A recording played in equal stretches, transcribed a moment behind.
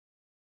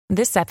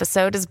This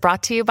episode is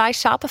brought to you by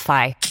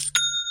Shopify.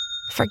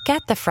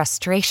 Forget the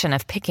frustration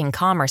of picking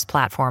commerce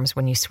platforms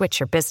when you switch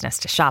your business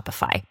to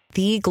Shopify,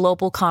 the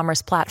global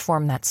commerce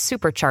platform that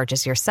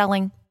supercharges your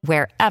selling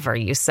wherever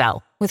you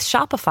sell. With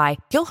Shopify,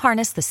 you'll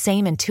harness the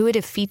same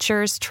intuitive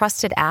features,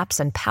 trusted apps,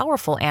 and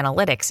powerful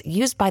analytics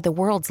used by the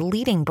world's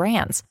leading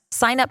brands.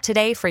 Sign up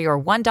today for your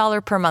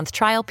 $1 per month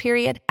trial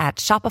period at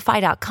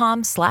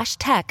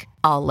shopify.com/tech,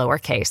 all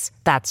lowercase.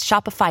 That's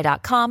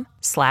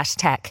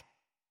shopify.com/tech.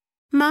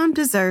 Mom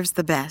deserves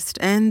the best,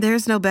 and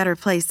there's no better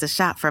place to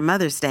shop for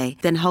Mother's Day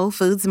than Whole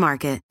Foods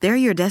Market. They're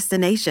your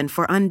destination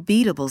for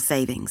unbeatable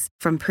savings,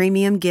 from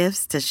premium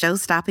gifts to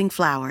show-stopping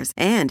flowers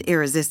and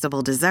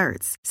irresistible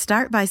desserts.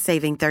 Start by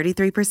saving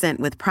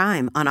 33% with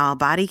Prime on all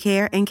body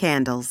care and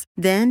candles.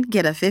 Then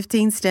get a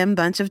 15-stem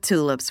bunch of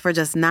tulips for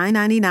just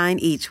 $9.99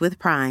 each with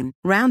Prime.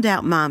 Round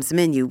out Mom's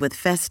menu with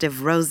festive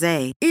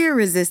rosé,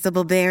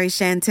 irresistible berry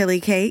chantilly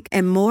cake,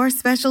 and more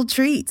special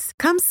treats.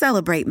 Come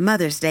celebrate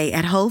Mother's Day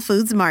at Whole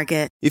Foods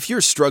Market. If you're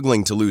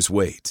struggling to lose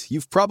weight,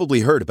 you've probably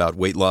heard about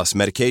weight loss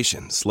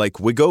medications like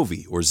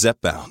Wegovy or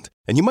Zepbound,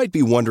 and you might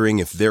be wondering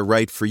if they're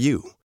right for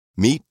you.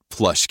 Meet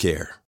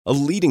PlushCare, a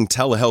leading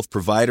telehealth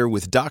provider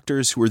with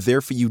doctors who are there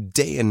for you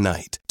day and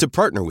night to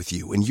partner with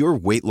you in your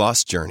weight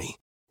loss journey.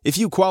 If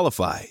you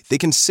qualify, they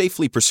can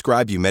safely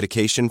prescribe you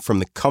medication from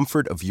the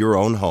comfort of your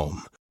own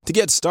home. To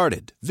get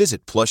started,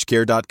 visit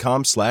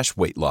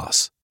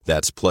plushcare.com/weight-loss.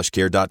 That's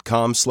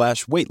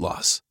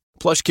plushcare.com/weight-loss.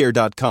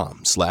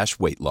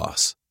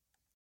 plushcare.com/weight-loss.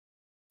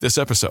 This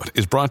episode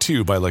is brought to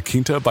you by La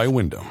Quinta by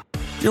Wyndham.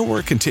 Your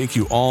work can take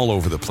you all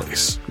over the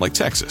place, like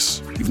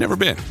Texas. You've never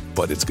been,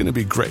 but it's going to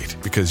be great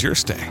because you're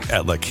staying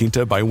at La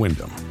Quinta by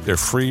Wyndham. Their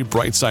free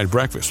Bright Side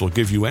breakfast will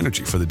give you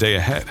energy for the day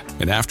ahead.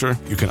 And after,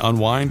 you can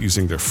unwind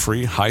using their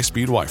free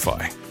high-speed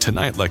Wi-Fi.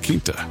 Tonight, La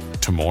Quinta.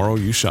 Tomorrow,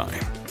 you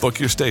shine. Book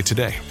your stay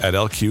today at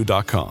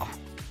lq.com.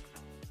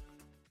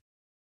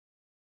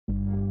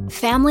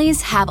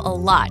 Families have a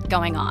lot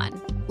going on.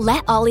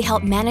 Let Ollie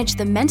help manage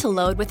the mental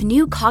load with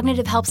new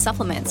cognitive help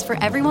supplements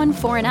for everyone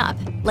 4 and up,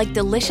 like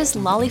delicious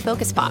Lolly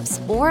Focus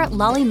Pops or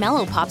Lolly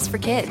Mellow Pops for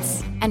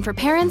kids. And for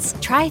parents,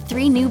 try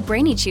 3 new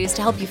Brainy Chews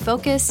to help you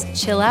focus,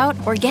 chill out,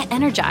 or get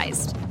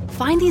energized.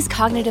 Find these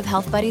cognitive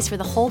health buddies for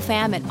the whole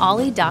fam at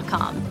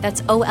ollie.com.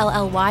 That's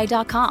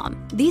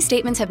OLLY.com. These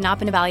statements have not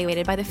been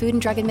evaluated by the Food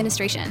and Drug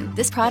Administration.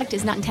 This product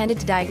is not intended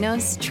to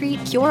diagnose,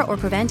 treat, cure, or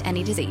prevent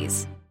any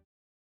disease.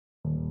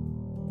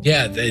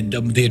 Yeah,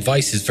 the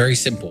advice is very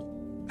simple.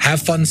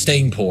 Have fun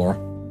staying poor.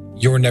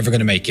 You're never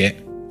going to make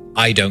it.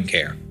 I don't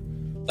care.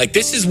 Like,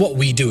 this is what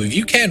we do. If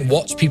you can't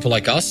watch people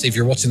like us, if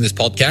you're watching this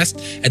podcast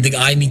and think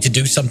I need to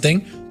do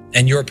something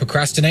and you're a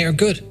procrastinator,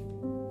 good.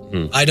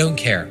 I don't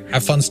care.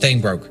 Have fun staying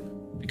broke.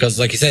 Because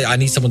like you said, I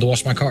need someone to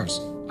wash my cars.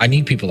 I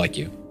need people like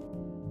you.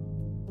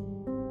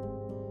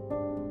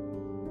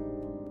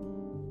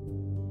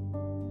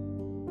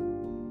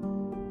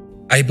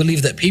 I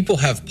believe that people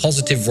have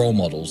positive role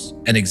models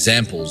and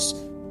examples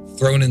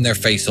thrown in their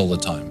face all the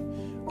time.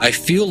 I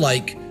feel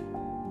like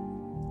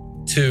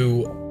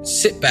to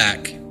sit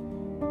back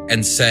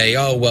and say,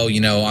 oh, well, you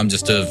know, I'm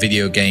just a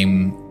video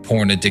game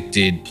porn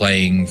addicted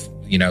playing,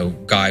 you know,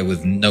 guy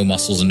with no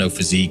muscles and no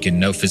physique and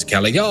no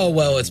physicality. Oh,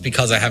 well, it's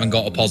because I haven't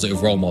got a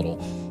positive role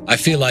model. I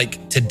feel like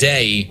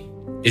today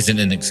isn't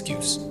an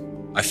excuse.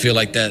 I feel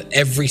like that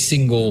every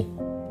single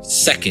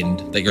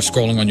second that you're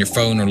scrolling on your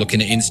phone or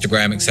looking at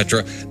Instagram,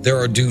 etc., there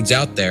are dudes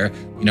out there,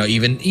 you know,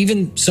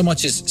 even so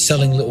much as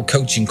selling little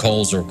coaching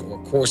calls or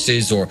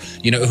courses, or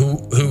you know,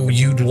 who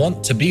you'd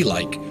want to be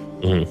like.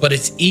 But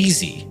it's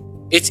easy.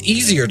 It's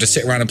easier to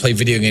sit around and play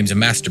video games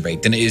and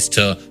masturbate than it is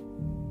to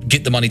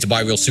get the money to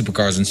buy real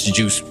supercars and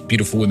seduce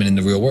beautiful women in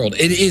the real world.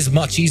 It is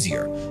much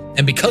easier,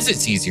 and because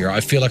it's easier,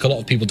 I feel like a lot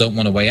of people don't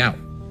want to weigh out.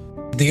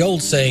 The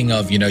old saying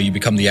of, you know, you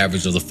become the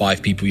average of the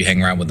 5 people you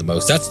hang around with the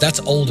most, that's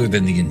older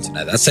than the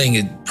internet. That saying,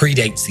 it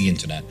predates the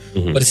internet.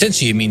 But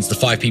essentially it means the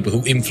 5 people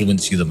who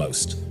influence you the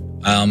most.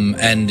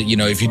 And, you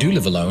know, if you do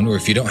live alone, or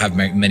if you don't have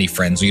many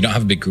friends, or you don't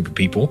have a big group of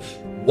people,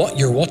 what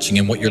you're watching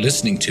and what you're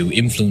listening to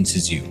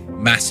influences you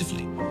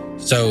massively.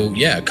 So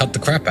yeah, cut the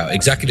crap out.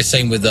 Exactly the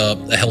same with a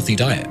healthy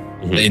diet.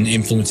 It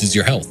influences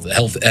your health.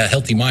 A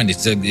healthy mind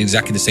is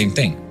exactly the same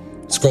thing.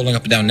 Scrolling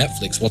up and down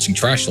Netflix, watching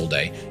trash all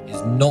day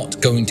is not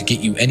going to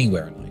get you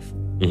anywhere in life.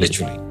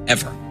 Literally,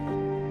 ever.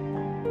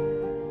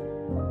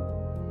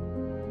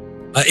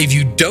 If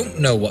you don't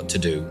know what to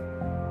do,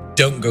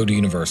 don't go to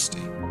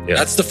university. Yeah.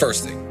 That's the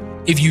first thing.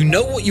 If you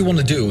know what you want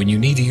to do and you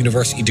need a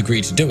university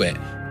degree to do it,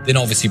 then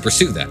obviously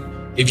pursue that.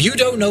 If you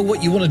don't know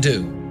what you want to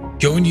do,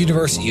 going to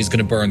university is going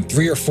to burn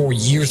 3 or 4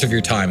 years of your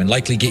time and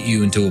likely get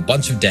you into a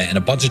bunch of debt and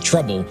a bunch of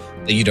trouble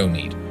that you don't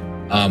need.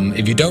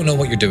 If you don't know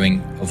what you're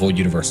doing, avoid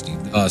university.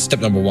 Step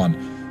number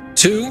 1.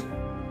 2,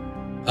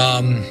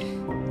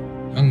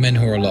 young men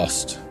who are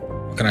lost.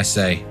 What can I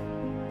say?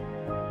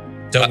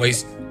 Don't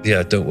waste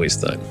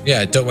time.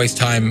 Yeah, don't waste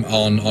time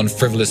on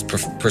frivolous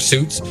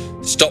pursuits.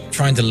 Stop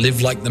trying to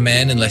live like the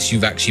man unless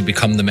you've actually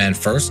become the man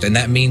first. And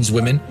that means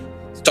women.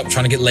 Stop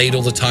trying to get laid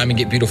all the time and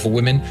get beautiful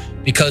women.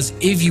 Because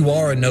if you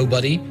are a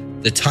nobody,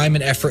 the time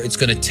and effort it's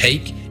going to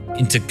take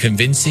into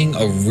convincing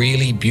a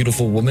really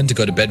beautiful woman to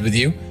go to bed with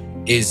you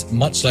is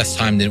much less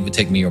time than it would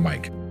take me or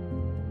Mike.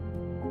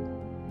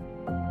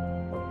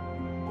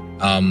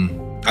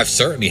 I've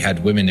certainly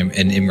had women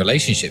in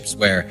relationships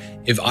where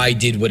if I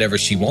did whatever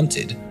she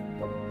wanted,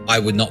 I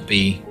would not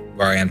be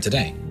where I am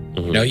today.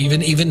 Mm-hmm. You know,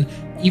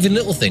 even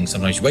little things.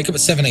 Sometimes you wake up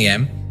at 7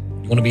 a.m.,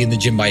 you want to be in the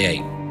gym by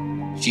 8.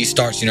 She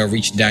starts, you know,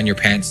 reaching down your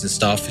pants and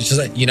stuff. It's just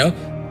like, you know,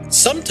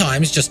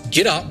 sometimes just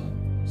get up,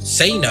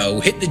 say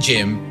no, hit the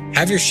gym,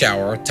 have your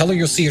shower, tell her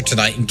you'll see her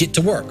tonight and get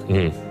to work.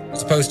 Mm-hmm.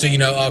 As opposed to, you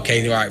know,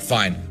 okay, all right,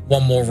 fine.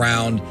 One more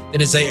round, then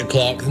it's 8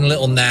 o'clock, then a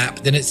little nap,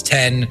 then it's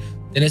 10,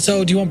 then it's,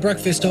 oh, do you want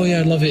breakfast? Oh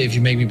yeah, I'd love it if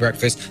you make me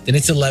breakfast. Then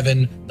it's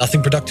 11,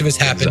 nothing productive has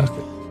happened.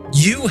 Exactly.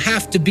 You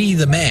have to be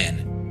the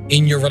man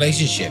in your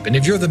relationship. And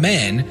if you're the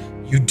man,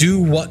 you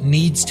do what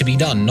needs to be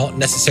done, not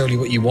necessarily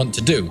what you want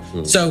to do.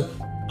 Mm. So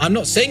I'm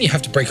not saying you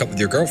have to break up with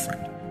your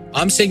girlfriend.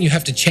 I'm saying you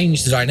have to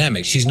change the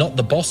dynamic. She's not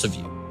the boss of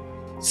you.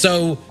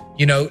 So,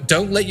 you know,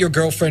 don't let your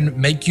girlfriend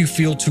make you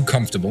feel too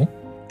comfortable,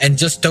 and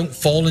just don't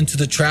fall into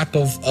the trap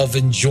of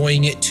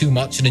enjoying it too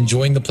much and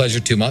enjoying the pleasure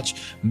too much.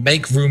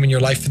 Make room in your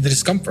life for the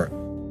discomfort.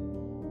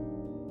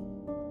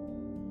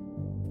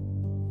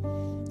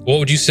 What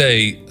would you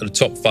say are the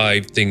top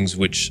 5 things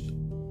which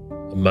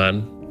a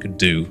man could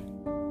do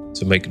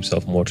to make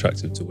himself more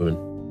attractive to women?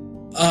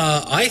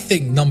 I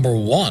think number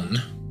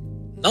one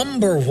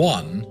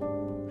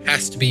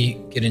has to be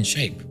get in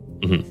shape.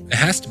 Mm-hmm. It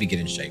has to be get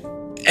in shape.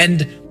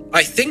 And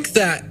I think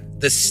that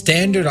the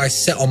standard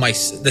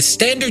the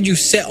standard you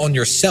set on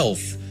yourself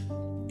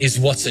is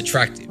what's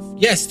attractive.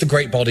 Yes, the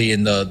great body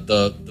and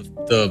the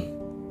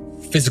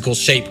physical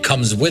shape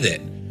comes with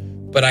it,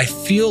 but I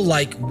feel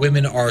like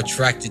women are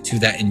attracted to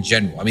that in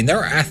general. I mean, there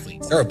are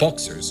athletes, there are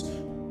boxers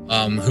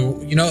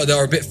who, you know,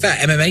 they're a bit fat,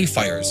 MMA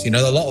fighters, you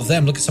know, a lot of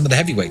them, look at some of the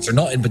heavyweights, are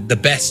not in the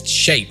best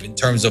shape in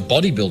terms of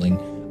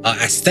bodybuilding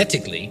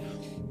aesthetically,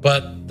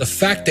 but the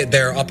fact that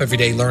they're up every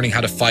day learning how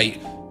to fight,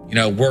 you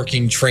know,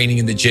 working, training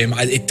in the gym,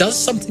 it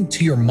does something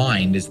to your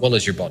mind as well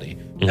as your body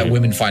that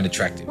women find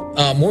attractive.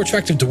 More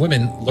attractive to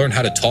women, learn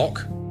how to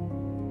talk,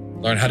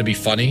 learn how to be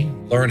funny,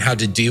 learn how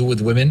to deal with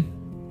women.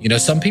 You know,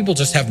 some people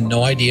just have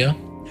no idea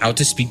how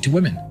to speak to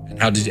women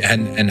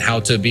and how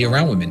to be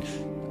around women.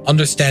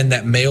 Understand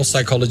that male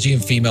psychology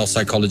and female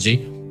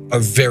psychology are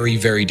very,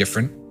 very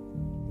different.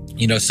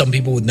 You know, some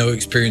people with no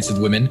experience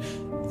with women,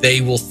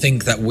 they will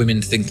think that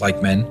women think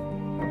like men,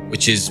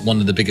 which is one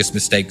of the biggest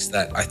mistakes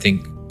that I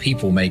think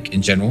people make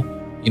in general.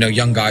 You know,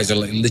 young guys are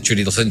like,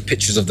 literally, they'll send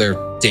pictures of their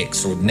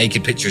dicks or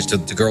naked pictures to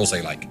girls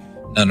they like.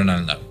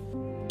 No.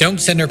 Don't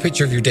send her a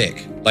picture of your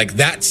dick. Like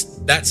that's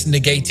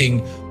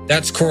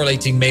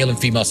correlating male and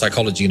female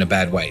psychology in a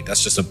bad way.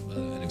 That's just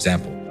an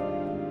example.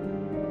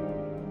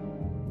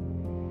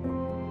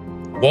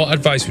 What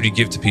advice would you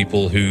give to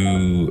people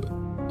who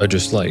are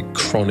just like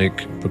chronic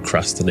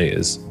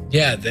procrastinators?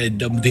 Yeah,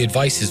 the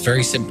advice is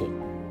very simple.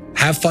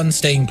 Have fun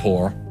staying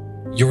poor.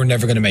 You're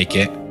never going to make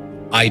it.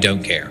 I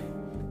don't care.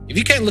 If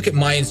you can't look at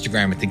my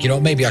Instagram and think, you know,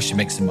 maybe I should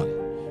make some money,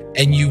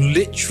 and you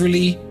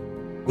literally,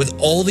 with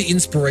all the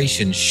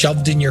inspiration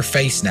shoved in your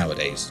face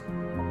nowadays,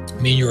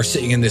 I mean, you're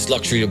sitting in this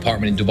luxury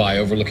apartment in Dubai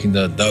overlooking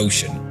the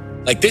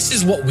ocean. Like, this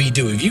is what we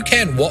do. If you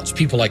can't watch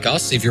people like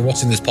us, if you're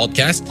watching this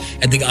podcast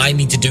and think I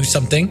need to do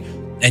something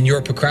and you're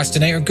a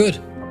procrastinator,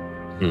 good.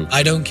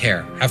 I don't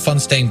care. Have fun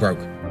staying broke.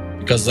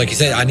 Because like you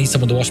said, I need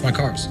someone to wash my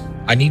cars.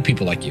 I need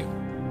people like you.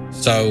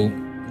 So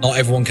not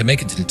everyone can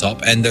make it to the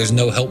top, and there's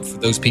no help for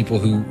those people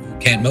who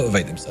can't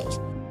motivate themselves.